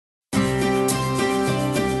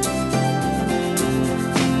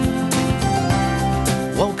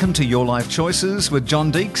Welcome to Your Life Choices with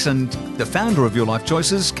John Deeks and the founder of Your Life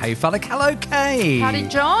Choices, Kay Fallick. Hello, Kay. Howdy,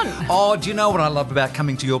 John. Oh, do you know what I love about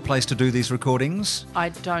coming to your place to do these recordings? I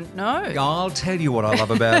don't know. I'll tell you what I love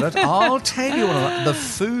about it. I'll tell you what I love. The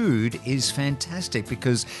food is fantastic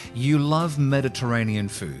because you love Mediterranean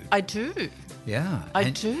food. I do. Yeah.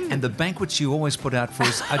 I do. And the banquets you always put out for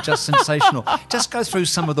us are just sensational. Just go through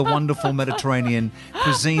some of the wonderful Mediterranean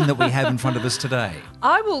cuisine that we have in front of us today.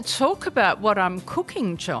 I will talk about what I'm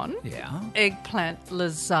cooking, John. Yeah. Eggplant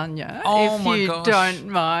lasagna, Oh, if my you gosh. don't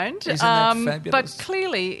mind. Isn't that fabulous? But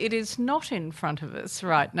clearly it is not in front of us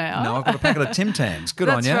right now. No, I've got a packet of Tim Tams. Good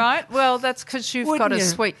on you. That's right. Well, that's because you've got a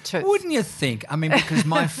sweet tooth. Wouldn't you think? I mean, because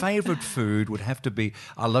my favourite food would have to be,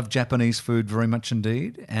 I love Japanese food very much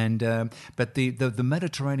indeed, and but the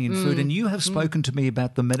Mediterranean food, and you have spoken to me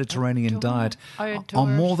about the Mediterranean diet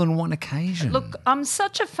on more than one occasion. Look, I'm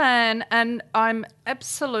such a fan, and I'm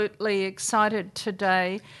absolutely excited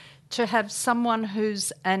today to have someone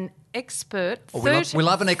who's an expert. We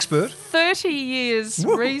love an expert. 30 years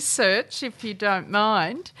research, if you don't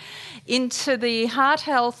mind, into the heart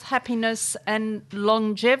health, happiness and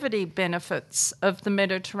longevity benefits of the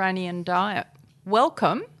Mediterranean diet.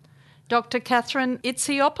 Welcome, Dr. Catherine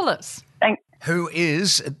Itsiopoulos. Thanks. Who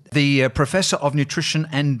is the Professor of Nutrition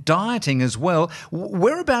and Dieting as well.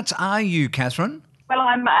 Whereabouts are you, Catherine? Well,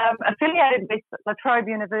 I'm affiliated with La Trobe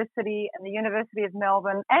University and the University of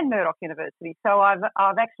Melbourne and Murdoch University. So I've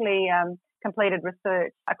actually completed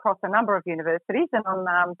research across a number of universities, and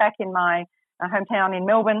I'm back in my hometown in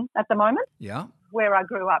Melbourne at the moment. Yeah. Where I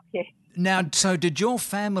grew up, yes. Now, so did your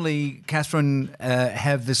family, Catherine,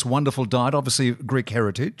 have this wonderful diet, obviously Greek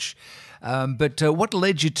heritage, but what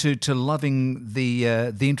led you to loving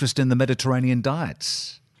the interest in the Mediterranean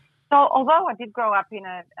diets? So although I did grow up in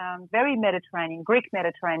a very Greek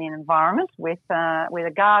Mediterranean environment with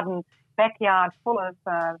a garden backyard full of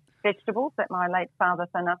vegetables that my late father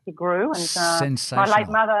Thanasi grew and my late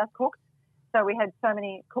mother cooked. So we had so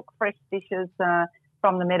many cooked fresh dishes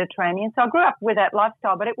from the Mediterranean. So I grew up with that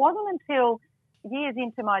lifestyle, but it wasn't until years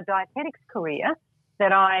into my dietetics career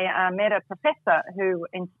that I met a professor who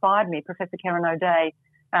inspired me, Professor Karen O'Dea,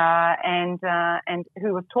 and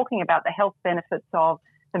who was talking about the health benefits of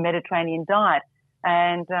the Mediterranean diet.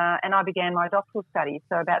 And I began my doctoral studies,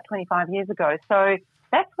 so about 25 years ago. So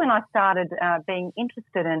that's when I started being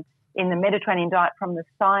interested in the Mediterranean diet from the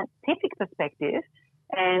scientific perspective.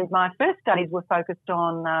 And my first studies were focused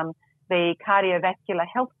on the cardiovascular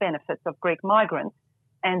health benefits of Greek migrants.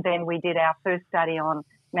 And then we did our first study on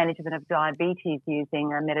management of diabetes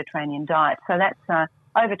using a Mediterranean diet. So that's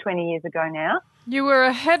over 20 years ago now. You were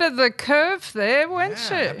ahead of the curve there, weren't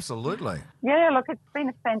you? Absolutely. Yeah, look, it's been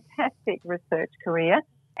a fantastic research career,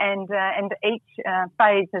 and each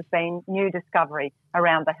phase has been new discovery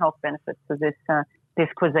around the health benefits of this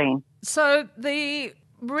cuisine. So the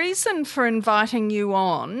reason for inviting you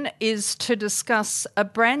on is to discuss a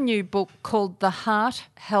brand new book called The Heart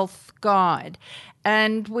Health Guide,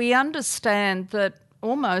 and we understand that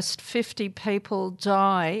almost 50 people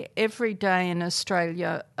die every day in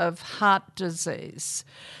Australia of heart disease.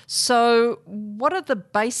 So what are the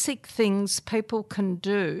basic things people can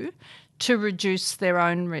do to reduce their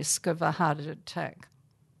own risk of a heart attack?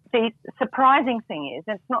 The surprising thing is,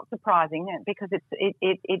 and it's not surprising because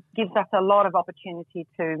it gives us a lot of opportunity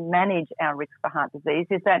to manage our risk for heart disease,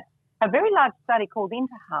 is that a very large study called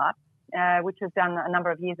InterHeart, which was done a number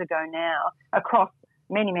of years ago now across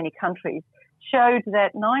many, many countries, showed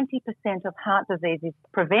that 90% of heart disease is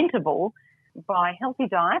preventable by healthy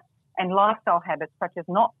diet and lifestyle habits such as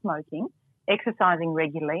not smoking, exercising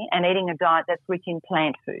regularly, and eating a diet that's rich in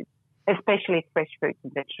plant foods, especially fresh fruits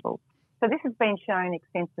and vegetables. So this has been shown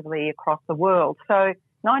extensively across the world. So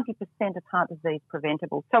 90% of heart disease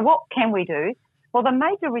preventable. So what can we do? Well, the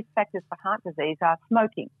major risk factors for heart disease are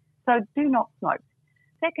smoking. So do not smoke.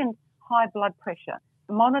 Second, high blood pressure.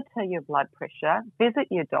 Monitor your blood pressure, visit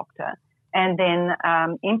your doctor, and then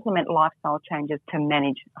implement lifestyle changes to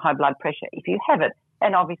manage high blood pressure if you have it,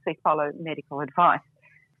 and obviously follow medical advice.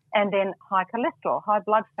 And then high cholesterol, high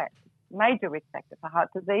blood fat, major risk factor for heart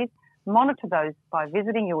disease. Monitor those by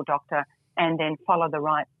visiting your doctor and then follow the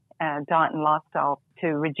right diet and lifestyle to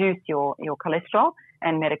reduce your cholesterol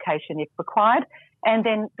and medication if required. And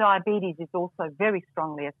then diabetes is also very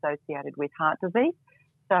strongly associated with heart disease.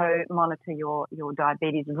 So monitor your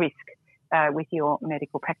diabetes risk with your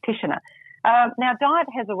medical practitioner. Now, diet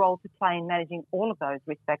has a role to play in managing all of those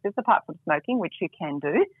risk factors, apart from smoking, which you can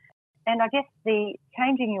do. And I guess the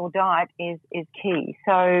changing your diet is key.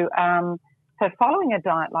 So following a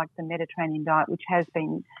diet like the Mediterranean diet, which has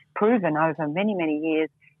been proven over many, many years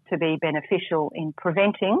to be beneficial in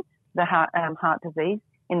preventing the heart disease,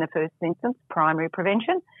 in the first instance, primary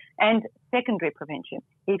prevention, and secondary prevention.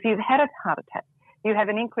 If you've had a heart attack, you have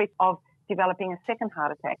an increase of developing a second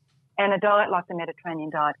heart attack, and a diet like the Mediterranean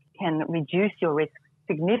diet can reduce your risk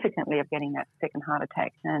significantly of getting that second heart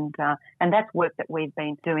attack. And that's work that we've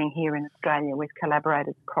been doing here in Australia with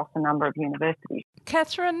collaborators across a number of universities.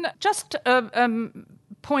 Catherine, just a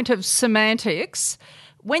point of semantics.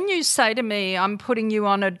 When you say to me, I'm putting you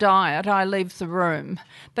on a diet, I leave the room.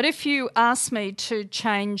 But if you ask me to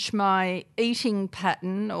change my eating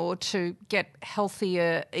pattern or to get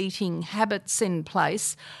healthier eating habits in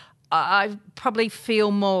place, I probably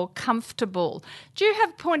feel more comfortable. Do you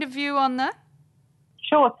have a point of view on that?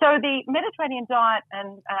 Sure. So the Mediterranean diet,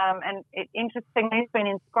 and it interestingly has been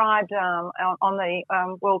inscribed on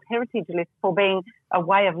the World Heritage List for being a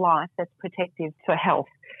way of life that's protective for health.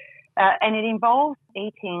 And it involves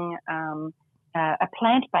eating a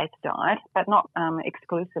plant-based diet, but not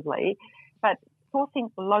exclusively, but sourcing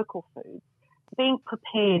local foods, being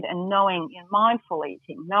prepared and knowing, mindful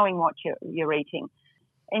eating, knowing what you're eating,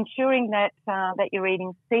 ensuring that you're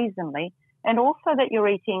eating seasonally, and also that you're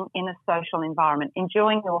eating in a social environment,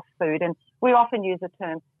 enjoying your food. And we often use the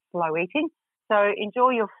term slow eating. So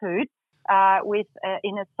enjoy your food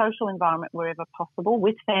in a social environment wherever possible,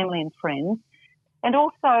 with family and friends. And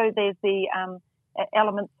also there's the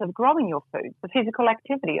elements of growing your food, the physical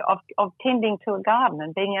activity of tending to a garden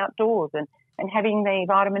and being outdoors and having the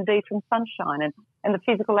vitamin D from sunshine and the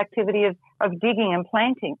physical activity of digging and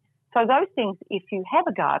planting. So those things, if you have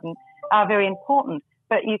a garden, are very important,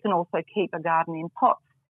 but you can also keep a garden in pots.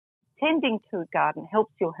 Tending to a garden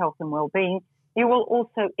helps your health and well-being. You will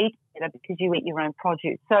also eat better because you eat your own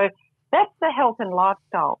produce. So that's the health and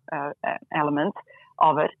lifestyle elements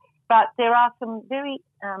of it. But there are some very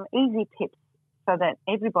easy tips so that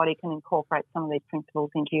everybody can incorporate some of these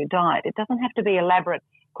principles into your diet. It doesn't have to be elaborate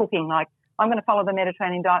cooking like, I'm going to follow the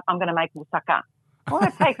Mediterranean diet, I'm going to make moussaka. Well,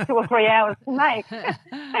 it takes 2 or 3 hours to make.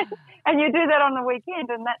 And you do that on the weekend,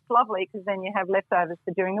 and that's lovely because then you have leftovers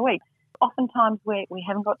for during the week. Oftentimes we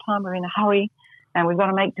haven't got time, we're in a hurry, and we've got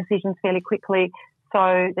to make decisions fairly quickly.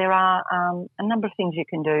 So there are a number of things you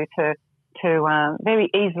can do to very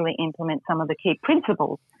easily implement some of the key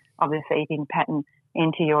principles of this eating pattern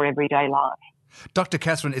into your everyday life. Dr.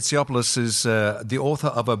 Catherine Itsiopoulos is the author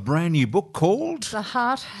of a brand new book called The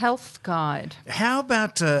Heart Health Guide. How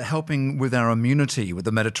about helping with our immunity with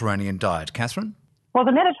the Mediterranean diet, Catherine? Well,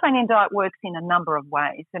 the Mediterranean diet works in a number of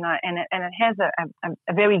ways, and it has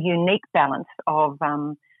a very unique balance of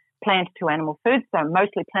plant to animal foods, so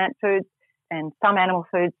mostly plant foods and some animal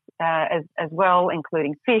foods as well,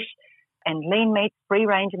 including fish and lean meats,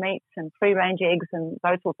 free-range meats and free-range eggs and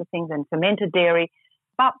those sorts of things, and fermented dairy.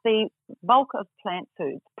 But the bulk of plant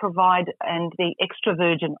foods and the extra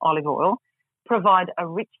virgin olive oil provide a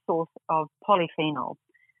rich source of polyphenols.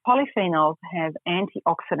 Polyphenols have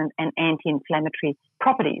antioxidant and anti-inflammatory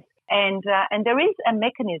properties. And there is a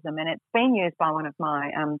mechanism, and it's been used by one of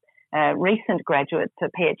my recent graduates, a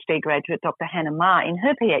PhD graduate, Dr. Hannah Ma, in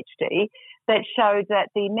her PhD, that showed that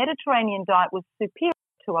the Mediterranean diet was superior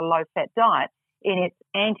to a low-fat diet in its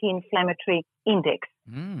anti-inflammatory index.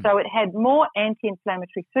 So it had more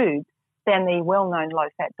anti-inflammatory foods than the well-known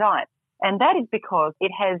low-fat diet. And that is because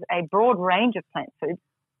it has a broad range of plant foods,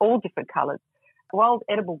 all different colours. Wild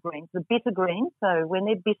edible greens, the bitter greens, so when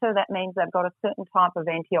they're bitter, that means they've got a certain type of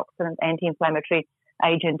antioxidant, anti-inflammatory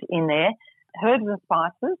agent in there. Herbs and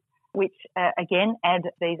spices, which again add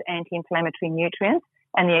these anti-inflammatory nutrients,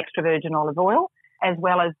 and the extra virgin olive oil, as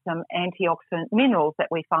well as some antioxidant minerals that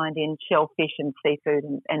we find in shellfish and seafood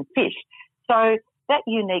and fish. So that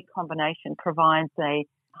unique combination provides a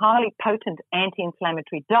highly potent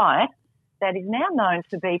anti-inflammatory diet that is now known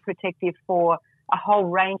to be protective for a whole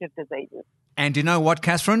range of diseases. And you know what,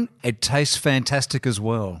 Catherine? It tastes fantastic as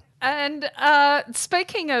well. And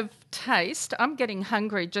speaking of taste, I'm getting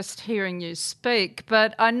hungry just hearing you speak,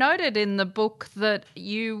 but I noted in the book that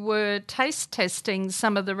you were taste testing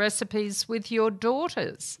some of the recipes with your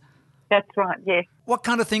daughters. That's right, yes. What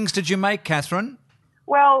kind of things did you make, Catherine?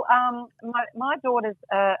 Well, my daughter's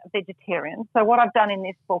a vegetarian, so what I've done in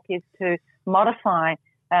this book is to modify,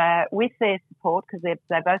 with their support, because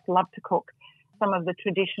they both love to cook, some of the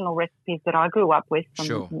traditional recipes that I grew up with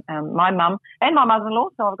from my mum and my mother-in-law.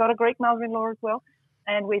 So I've got a Greek mother-in-law as well.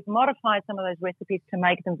 And we've modified some of those recipes to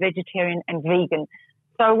make them vegetarian and vegan.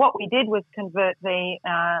 So what we did was convert the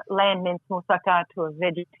lamb minced moussaka to a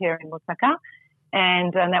vegetarian moussaka.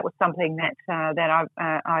 And that was something that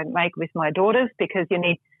I make with my daughters because you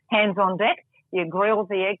need hands on deck. You grill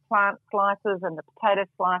the eggplant slices and the potato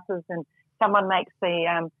slices, and someone makes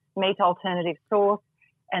the meat alternative sauce.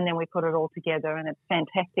 and then we put it all together, and it's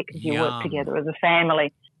fantastic because you work Yum. together as a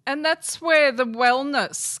family. And that's where the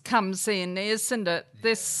wellness comes in, isn't it?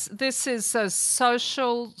 This is a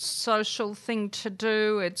social thing to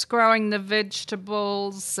do. It's growing the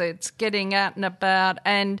vegetables, it's getting out and about,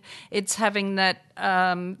 and it's having that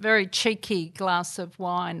very cheeky glass of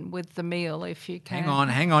wine with the meal if you can.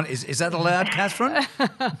 Hang on. Is that allowed, Catherine?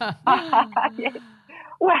 Yes.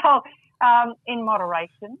 Well, in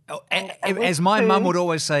moderation. Oh, And as with my food, mum would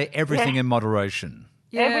always say, everything in moderation.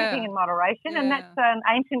 Yeah. everything in moderation, and Yeah. that's an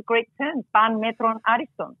ancient Greek term, pan metron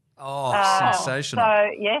ariston. Oh, sensational.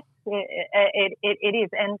 So yes, it is,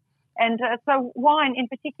 and so wine, in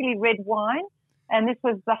particularly red wine, and this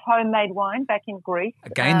was the homemade wine back in Greece.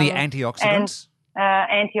 Again, the antioxidants.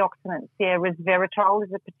 Antioxidants, yeah. Resveratrol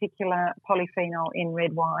is a particular polyphenol in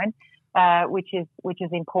red wine, which is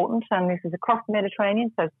important. And this is across the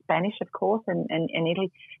Mediterranean, so Spanish, of course, and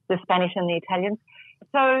Italy, the Spanish and the Italians.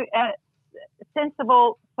 So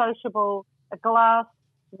sensible, sociable, a glass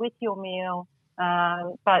with your meal,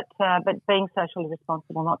 but being socially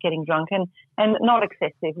responsible, not getting drunk, and not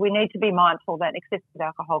excessive. We need to be mindful that excessive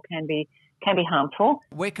alcohol can be harmful.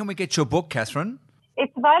 Where can we get your book, Catherine?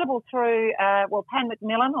 It's available through Pan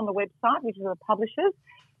Macmillan on the website, which is the publishers.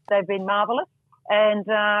 They've been marvellous. And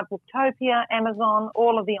Booktopia, Amazon,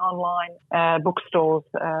 all of the online bookstores,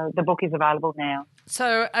 the book is available now.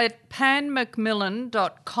 So at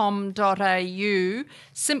panmacmillan.com.au,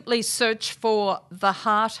 simply search for The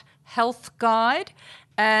Heart Health Guide,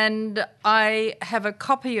 and I have a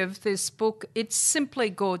copy of this book. It's simply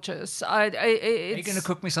gorgeous. Are you going to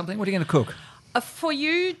cook me something? What are you going to cook? For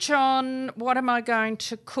you, John, what am I going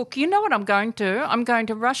to cook? You know what I'm going to do? I'm going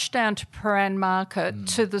to rush down to Paran Market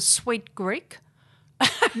to the Sweet Greek.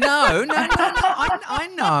 No. I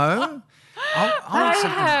know. They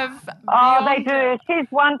have. They do. She's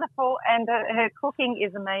wonderful, and her cooking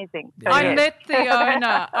is amazing. So, I yes.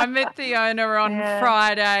 met the owner on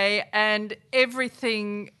Friday, and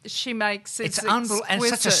everything she makes is It's unbelievable. And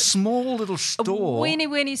such a small little store.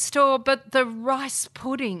 Weeny store, but the rice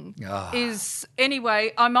pudding is...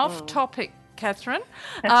 Anyway, I'm off topic, Catherine.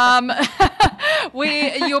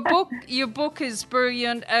 Your book is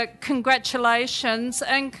brilliant. Congratulations,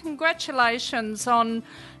 and congratulations on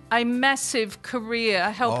a massive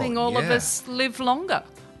career helping all of us live longer.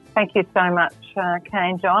 Thank you so much, Kay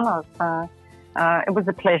and John. It was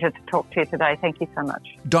a pleasure to talk to you today. Thank you so much.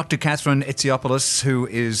 Dr. Catherine Itsiopoulos, who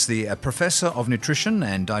is the Professor of Nutrition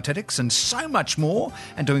and Dietetics and so much more,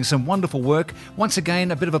 and doing some wonderful work. Once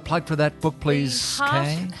again, a bit of a plug for that book, please, The Heart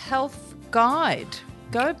Kay. Health Guide.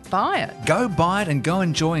 Go buy it. Go buy it and go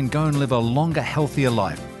enjoy and go and live a longer, healthier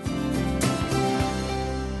life.